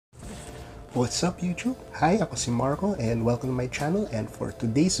What's up YouTube? Hi, ako si Marco and welcome to my channel, and for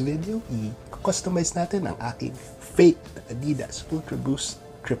today's video, i-customize natin ang aking fake Adidas Ultraboost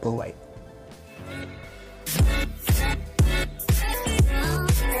Triple White.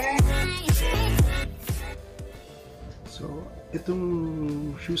 So, itong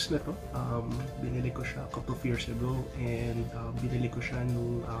shoes na to, binili ko siya a couple of years ago, and binili ko siya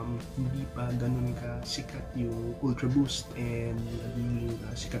nung hindi pa ganun ka sikat yung Ultraboost, and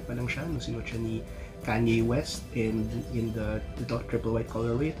sikat pa lang siya nung sinuot siya ni Kanye West, and in ito triple white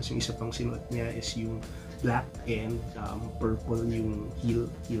colorway. Tapos yung isa pang sinuot niya is yung black and purple yung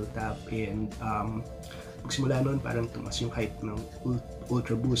heel tab, and magsimula noon parang tumas yung hype ng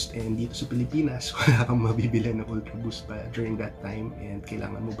Ultraboost, and dito sa Pilipinas wala kang mabibili ng Ultraboost pa during that time, and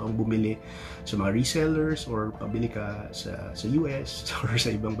kailangan mo bang bumili sa mga resellers or pabili ka sa US or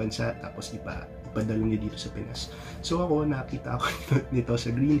sa ibang bansa tapos ipadala niyo dito sa Pinas. So ako, nakita ko nito sa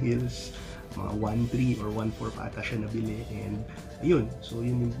Green Hills, mga 1.3 or 1.4 pa ata siya nabili, and ayun, so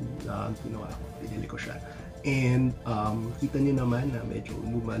yun yung ginawa ko, pinili ko siya. And kita niyo naman na medyo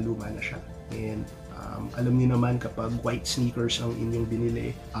luma-luma na siya, and alam niyo naman kapag white sneakers ang inyong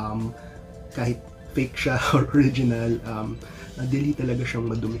binili, kahit fake siya or original, dili talaga siyang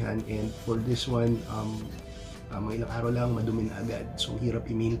madumihan, and for this one, mga ilang araw lang madumi na agad, so hirap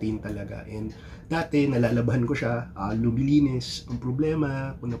i-maintain talaga. And dati nalalabahan ko siya, lumilinis. Ang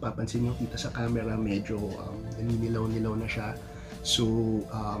problema, kung napapansin niyo kita sa camera, medyo naninilaw-nilaw na siya, so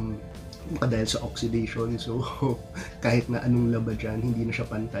dahil sa oxidation, so kahit na anong laba dyan, hindi na siya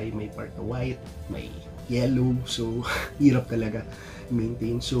pantay. May part na white, may yellow, so hirap talaga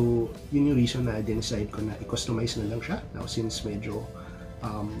maintain. So yun yung reason na decide ko na i-customize na lang siya. Now since medyo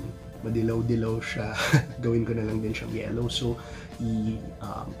madilaw-dilaw siya, gawin ko na lang din siyang yellow. So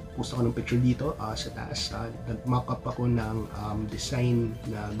post ako ng picture dito sa taas. Nag-mock up ako ng design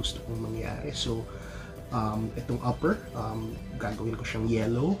na gusto kong mangyari. So itong upper, gagawin ko siyang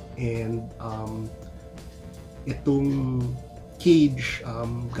yellow, and itong cage,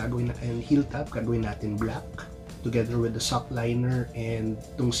 gagawin na, and heel tab, gagawin natin black together with the sock liner and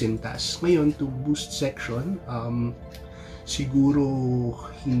itong sintas. Ngayon, to boost section, siguro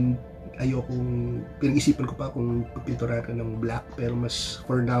ayokong, pinag-isipan ko pa kung pipinturahan ka ng black, pero mas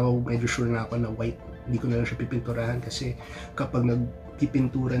for now, medyo sure na ako na white. Hindi ko na lang siya pipinturahan kasi kapag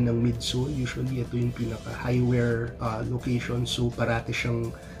nagpipintura ng midsole, usually ito yung pinaka high wear location, so parati siyang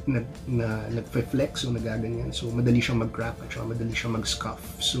nagfe-flex o nagaganyan, so madali siyang mag-crack at saka madali siyang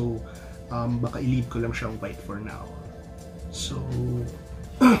mag-scuff. So baka i-leave ko lang siyang white for now. So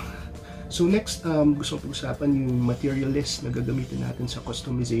so next, gusto kong pag-usapan yung material list na gagamitin natin sa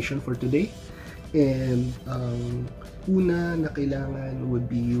customization for today. And una na kailangan would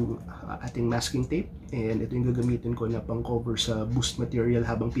be yung ating masking tape, and ito yung gagamitin ko na pang cover sa boost material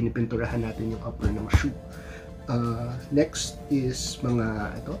habang pinipinturahan natin yung upper ng shoe. Next is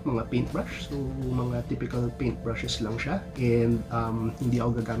mga paintbrush. So mga typical paintbrushes lang siya, and hindi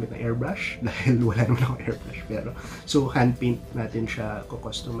ako gagamit ng airbrush dahil wala naman akong airbrush, pero so hand paint natin siya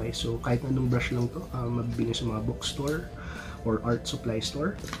ko-customize. So kahit anong brush lang to, mabibili sa mga bookstore or art supply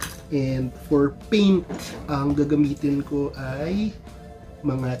store. And for paint, ang gagamitin ko ay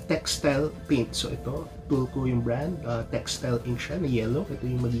mga textile paint. So ito, tool ko yung brand, textile ink siya na yellow. Ito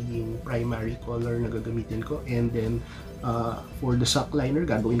yung magiging primary color na gagamitin ko. And then for the sock liner,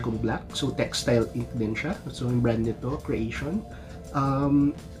 gagawin kong black. So textile ink din siya. So yung brand nito, Creation.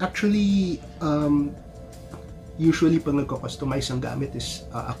 Actually, usually pag nagko-customize, ang gamit is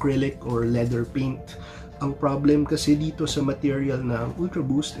acrylic or leather paint. Ang problem kasi dito sa material ng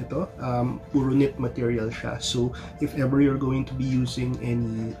Ultraboost, ito, puro knit material siya. So, if ever you're going to be using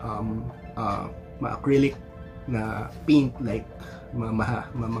any acrylic na paint, like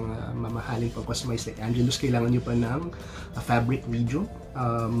mga mamahaling pang-customize like Angelus, kailangan nyo pa ng fabric medium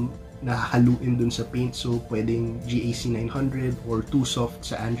na haluin dun sa paint. So, pwedeng GAC 900 or too soft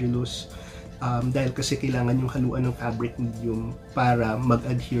sa Angelus. Dahil kasi kailangan yung haluan ng fabric medium para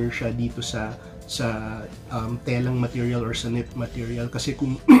mag-adhere siya dito sa telang material or sa knit material. Kasi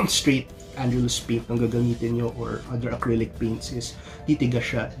kung straight Angelus paint ang gagamitin nyo or other acrylic paints, is titigas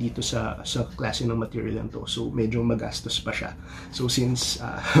siya dito sa klase ng material to. So medyo magastos pa siya. So since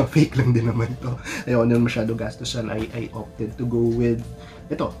fake lang din naman to, ayaw na masyado gastosan, I opted to go with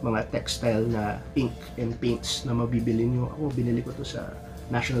ito, mga textile na ink and paints na mabibili nyo. Ako, binili ko to sa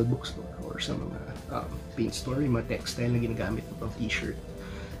National Bookstore or sa mga paint store, yung mga textile na ginagamit ng pang t-shirt.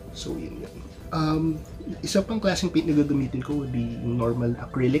 So yun. Isa pang klaseng paint na gagamitin ko would be normal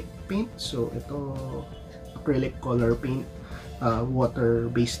acrylic paint. So ito, acrylic color paint,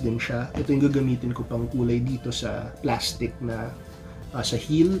 water based din siya. Ito yung gagamitin ko pang kulay dito sa plastic na sa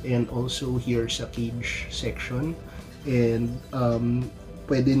heel and also here sa cage section. And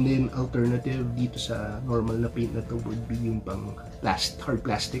pwede din alternative dito sa normal na paint na to would be yung pang hard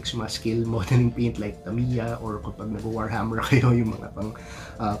plastics, mga scale modeling paint like Tamiya, or kapag nag-Warhammer kayo, yung mga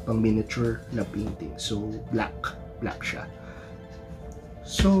pang miniature na painting. So black siya.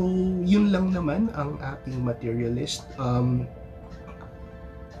 So yun lang naman ang aking material list.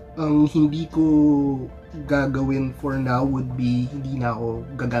 Ang hindi ko gagawin for now would be, hindi na ako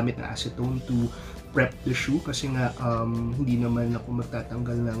gagamit ng acetone to prep the shoe, kasi nga hindi naman ako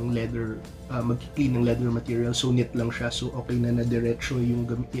magtatanggal ng leather, mag-clean ng leather material, so knit lang siya, so okay na diretso yung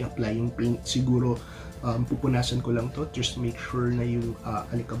i-apply yung paint. Siguro pupunasan ko lang to just to make sure na yung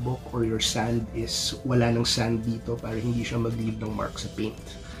alikabok or your sand is wala ng sand dito para hindi siya mag-leave ng mark sa paint.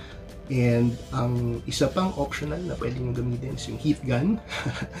 And ang isa pang optional na pwede nyo gamitin is yung heat gun.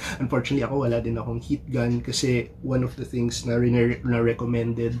 Unfortunately ako wala din akong heat gun, kasi one of the things na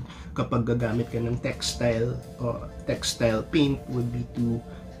recommended kapag gagamit ka ng textile paint would be to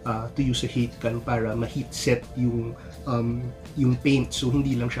use a heat gun para ma-heat set yung paint. So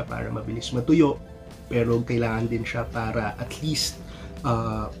hindi lang siya para mabilis matuyo, pero kailangan din siya para at least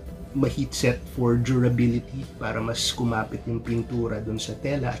ma-heat set for durability, para mas kumapit yung pintura dun sa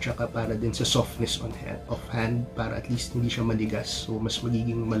tela, at saka para din sa softness of hand, para at least hindi siya maligas, so mas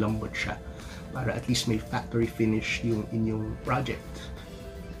magiging malambot siya, para at least may factory finish yung inyong project.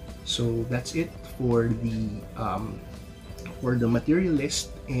 So that's it for the material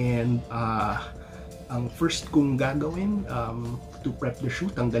list. And ang first kong gagawin to prep the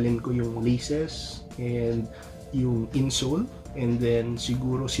shoe, tanggalin ko yung laces and yung insole. And then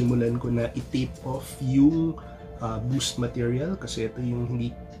siguro simulan ko na i-tape off yung boost material, kasi ito yung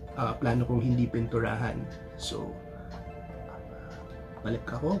plano kong hindi pinturahan. So balik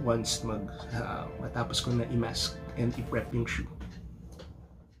ako once matapos ko na i-mask and i-prep yung shoe.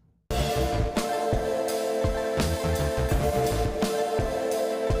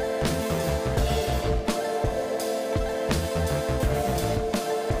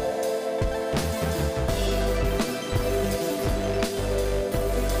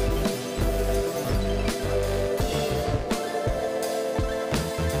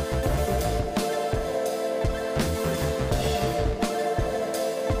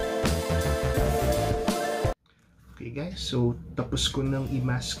 Guys, so tapos ko nang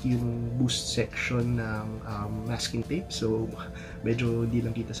i-mask yung boost section ng masking tape. So medyo di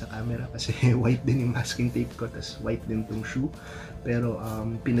lang kita sa camera kasi white din yung masking tape ko, tas white din tong shoe, pero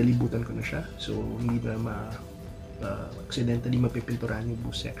pinalibutan ko na siya, so hindi na accidentally mapipinturahan yung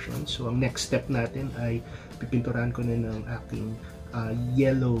boost section. So ang next step natin ay pipinturahan ko na ng aking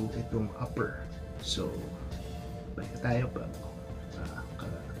yellow itong upper. So balik tayo pa,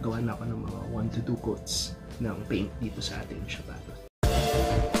 gawa na ako ng mga 1 to 2 coats ng paint dito sa ating sapatos.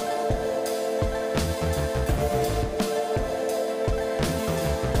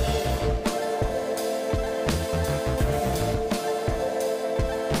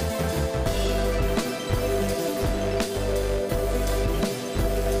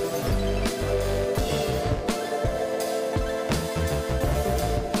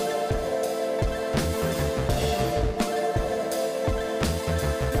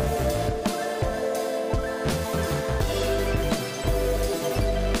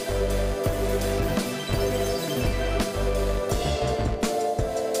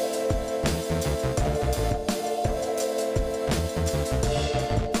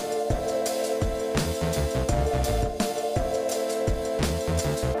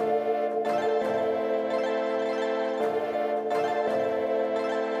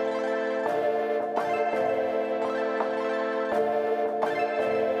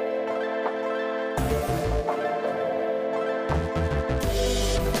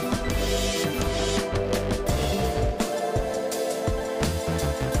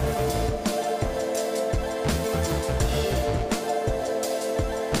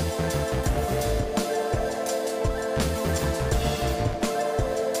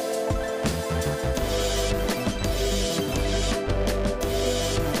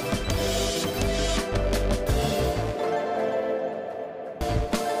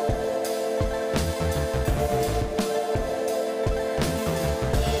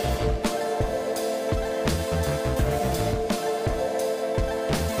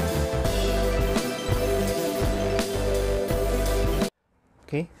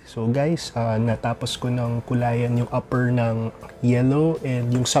 Okay, so guys, natapos ko ng kulayan yung upper ng yellow, and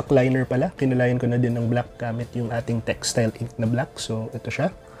yung sock liner pala, kinulayan ko na din ng black gamit yung ating textile ink na black. So ito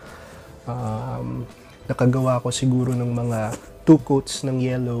siya. Nakagawa ko siguro ng mga 2 coats ng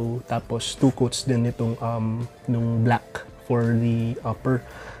yellow, tapos 2 coats din itong nung black for the upper.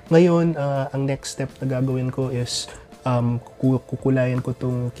 Ngayon, ang next step na gagawin ko is kukulayan ko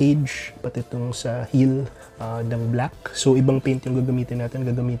tong cage, pati itong sa heel ng black. So, ibang paint yung gagamitin natin.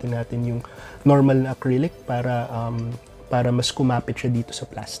 Gagamitin natin yung normal na acrylic para mas kumapit siya dito sa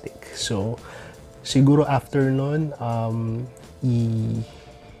plastic. So, siguro after nun,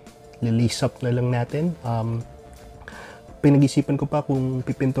 i-lace up na lang natin. Pinag-isipan ko pa kung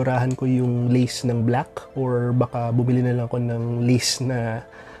pipinturahan ko yung lace ng black or baka bumili na lang ako ng lace na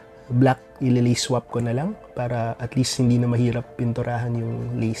black, i-lace swap ko na lang para at least hindi na mahirap pinturahan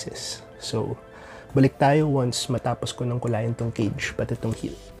yung laces. So, balik tayo once matapos ko ng kulayan tong cage pati tong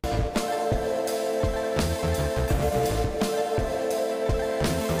heel.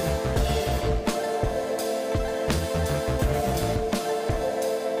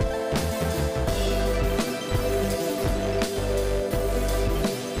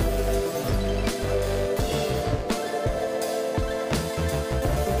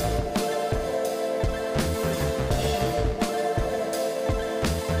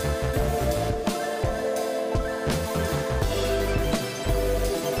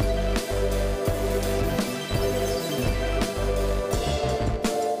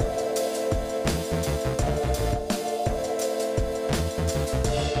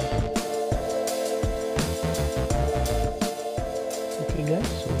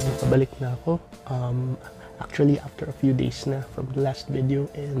 Balik na ako. Actually, after a few days na from the last video,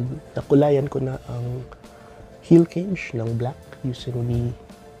 and nakulayan ko na ang heel cage ng black using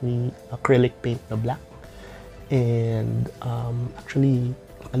the acrylic paint na black. And actually,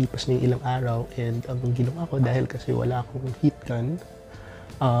 nakalipas na yung ilang araw, and ang ginawa ko dahil kasi wala akong heat gun,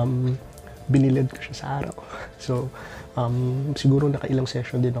 binilad ko siya sa araw. So, siguro nakailang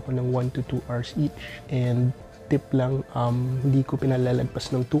session din ako ng 1 to 2 hours each, and tip lang, hindi ko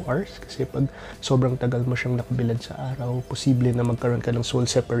pinalalagpas ng 2 hours kasi pag sobrang tagal mo siyang nakabilad sa araw, posible na magkaroon ka ng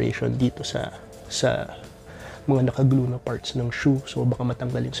sole separation dito sa mga nakaglue na parts ng shoe. So, baka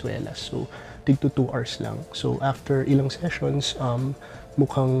matanggal yung swelas. So, tig to 2 hours lang. So, after ilang sessions,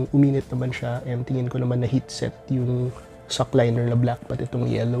 mukhang uminit naman siya, and tingin ko naman na heat set yung sock liner na black pati itong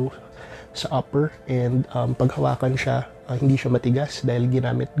yellow sa upper, and paghawakan siya, hindi siya matigas dahil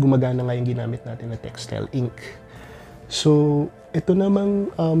gumagana nga yung ginamit natin na textile ink. So, ito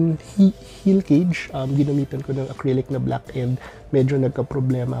namang heel cage, ginamitan ko ng acrylic na black, and medyo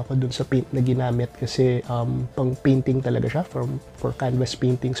nagka-problema ako dun sa paint na ginamit kasi pang painting talaga siya, for canvas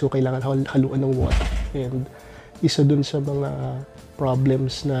painting. So, kailangan haluan ng water. And isa dun sa mga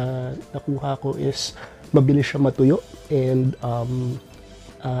problems na nakuha ko is mabilis siya matuyo, and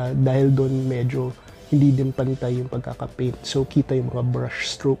dahil dun medyo hindi din pantay yung pagkaka-paint. So, kita yung mga brush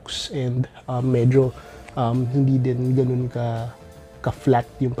strokes, and medyo hindi din ganun ka-flat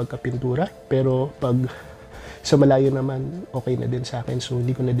yung pagkapintura. Pero pag sa malayo naman, okay na din sa akin. So,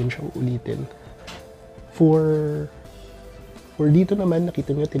 hindi ko na din siya uulitin. For dito naman,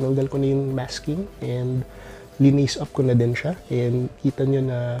 nakita nyo, tinanggal ko na yung masking, and linace up ko na din siya. And kita nyo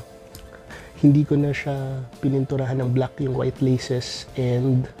na hindi ko na siya pininturahan ng black yung white laces,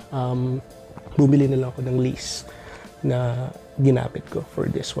 and bumili na lang ako ng lace na ginamit ko for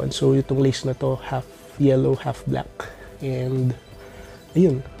this one. So, itong lace na to, half yellow, half black. And,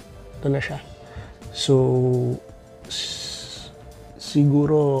 ayun, ito na siya. So,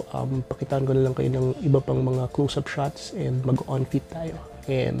 siguro, pakitaan ko na lang kayo ng iba pang mga close-up shots, and mag-on fit tayo.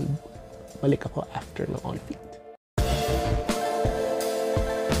 And, balik ako after ng on fit.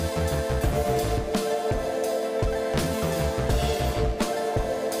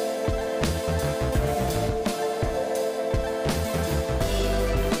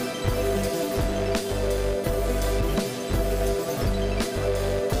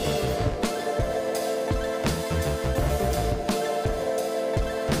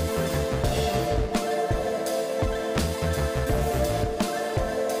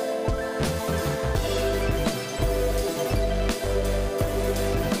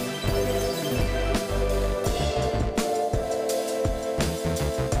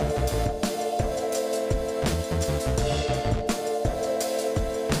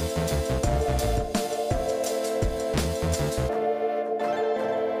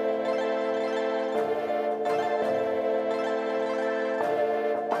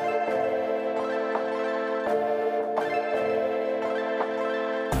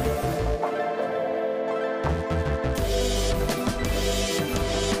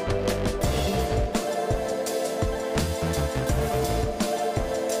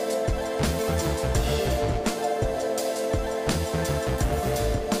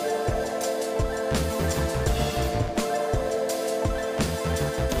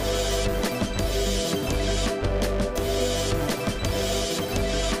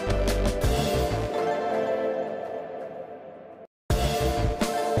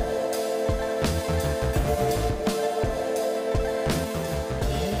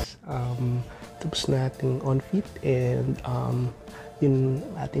 tapos na ating on-fit and yung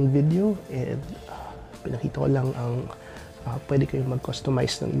ating video, and pinakita ko lang ang pwede kayong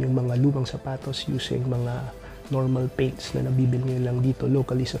mag-customize ng inyong mga lumang sapatos using mga normal paints na nabibili nyo lang dito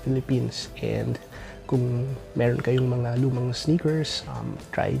locally sa Philippines. And kung meron kayong mga lumang sneakers,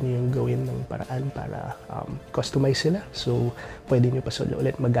 try nyo yung gawin ng paraan para customize sila. So, pwede nyo pa sila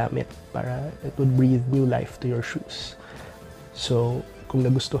ulit magamit para it would breathe new life to your shoes. So, kung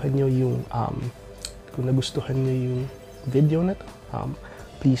nagustuhan nyo yung video na to,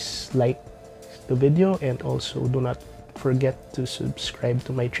 please like the video, and also do not forget to subscribe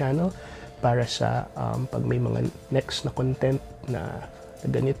to my channel para sa pag may mga next na content na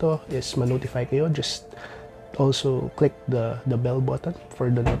ganito is ma-notify kayo. Just also click the bell button for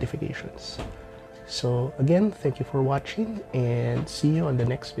the notifications. So again, thank you for watching and see you on the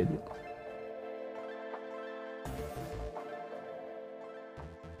next video.